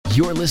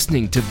You're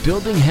listening to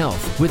Building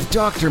Health with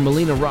Dr.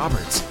 Melina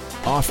Roberts,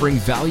 offering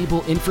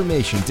valuable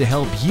information to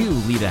help you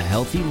lead a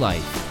healthy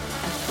life.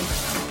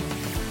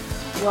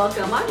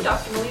 Welcome, I'm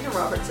Dr. Melina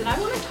Roberts, and I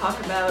want to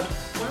talk about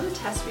one of the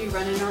tests we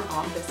run in our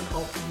office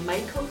called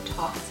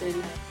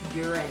mycotoxin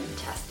urine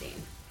testing.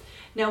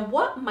 Now,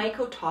 what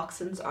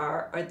mycotoxins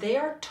are they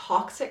are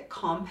toxic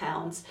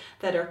compounds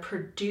that are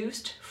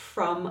produced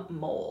from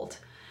mold.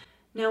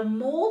 Now,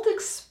 mold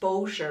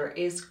exposure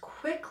is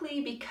quickly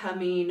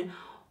becoming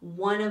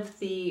one of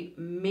the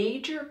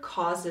major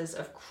causes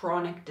of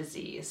chronic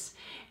disease.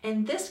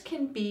 And this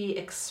can be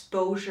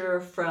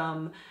exposure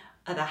from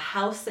the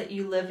house that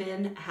you live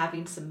in,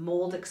 having some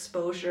mold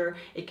exposure.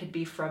 It could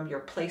be from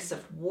your place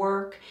of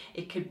work.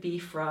 It could be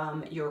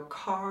from your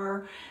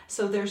car.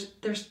 So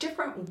there's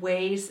different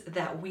ways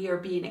that we are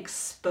being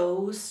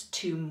exposed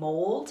to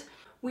mold.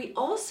 We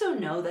also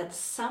know that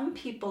some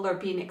people are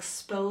being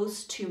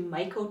exposed to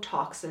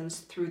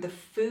mycotoxins through the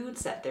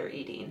foods that they're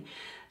eating.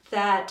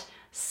 That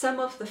some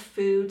of the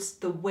foods,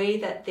 the way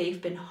that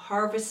they've been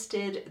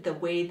harvested, the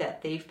way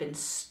that they've been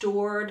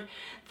stored,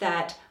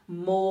 that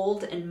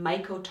mold and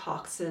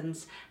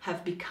mycotoxins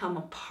have become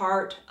a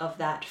part of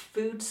that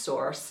food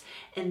source,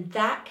 and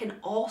that can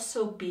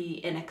also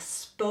be an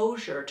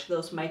exposure to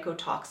those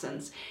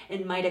mycotoxins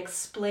and might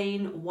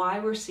explain why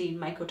we're seeing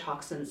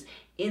mycotoxins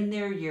in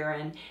their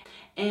urine.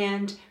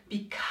 And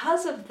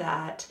because of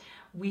that,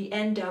 we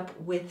end up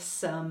with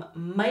some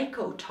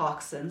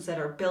mycotoxins that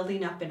are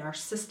building up in our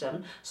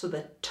system, so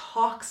the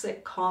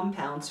toxic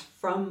compounds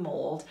from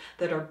mold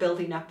that are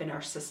building up in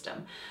our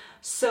system.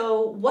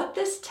 So what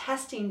this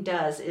testing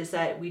does is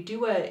that we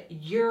do a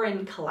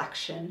urine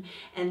collection,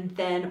 and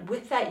then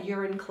with that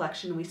urine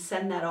collection we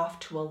send that off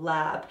to a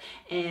lab,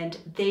 and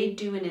they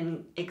do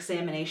an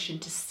examination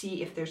to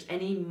see if there's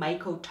any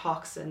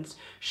mycotoxins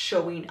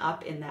showing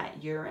up in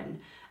that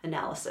urine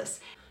analysis.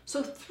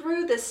 So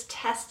through this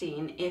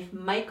testing, if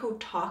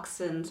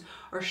mycotoxins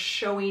are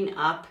showing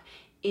up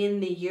in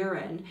the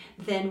urine,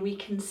 then we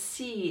can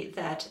see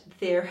that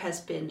there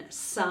has been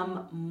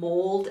some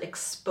mold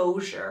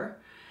exposure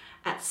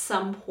at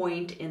some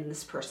point in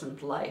this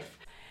person's life.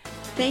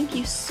 Thank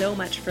you so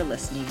much for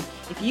listening.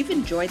 If you've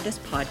enjoyed this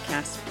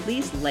podcast,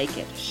 please like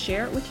it,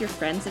 share it with your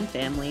friends and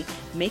family,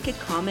 make a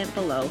comment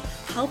below,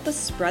 help us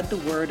spread the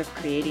word of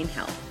creating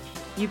health.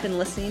 You've been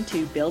listening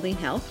to Building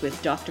Health with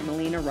Dr.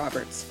 Melina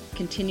Roberts.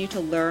 Continue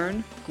to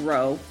learn,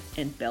 grow,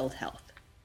 and build health.